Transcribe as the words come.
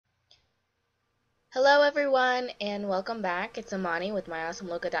Hello everyone and welcome back. It's Amani with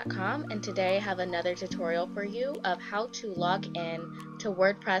myawesomelogo.com, and today I have another tutorial for you of how to log in to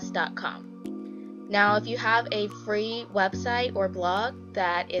Wordpress.com. Now if you have a free website or blog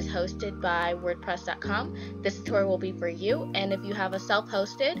that is hosted by Wordpress.com, this tutorial will be for you, and if you have a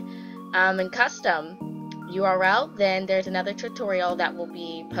self-hosted and custom URL, then there's another tutorial that will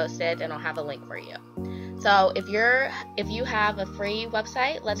be posted and I'll have a link for you. So if you have a free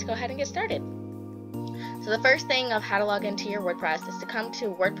website, let's go ahead and get started. So the first thing of how to log into your WordPress is to come to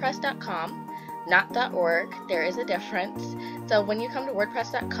wordpress.com, not .org. There is a difference. So when you come to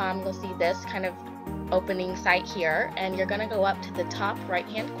wordpress.com, you'll see this kind of opening site here, and you're going to go up to the top right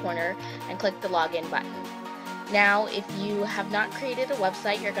hand corner and click the login button. Now if you have not created a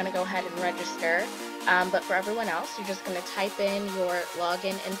website, you're going to go ahead and register, but for everyone else, you're just going to type in your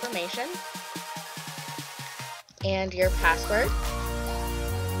login information and your password,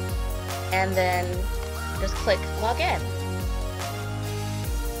 and then just click login.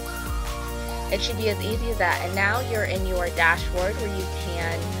 It should be as easy as that, and now you're in your dashboard where you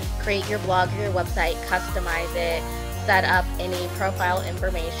can create your blog or your website, customize it, set up any profile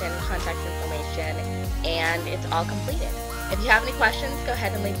information, contact information, and it's all completed. If you have any questions, go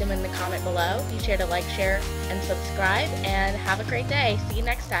ahead and leave them in the comment below. Be sure to like, share, and subscribe, and have a great day. See you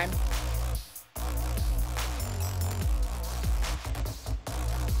next time.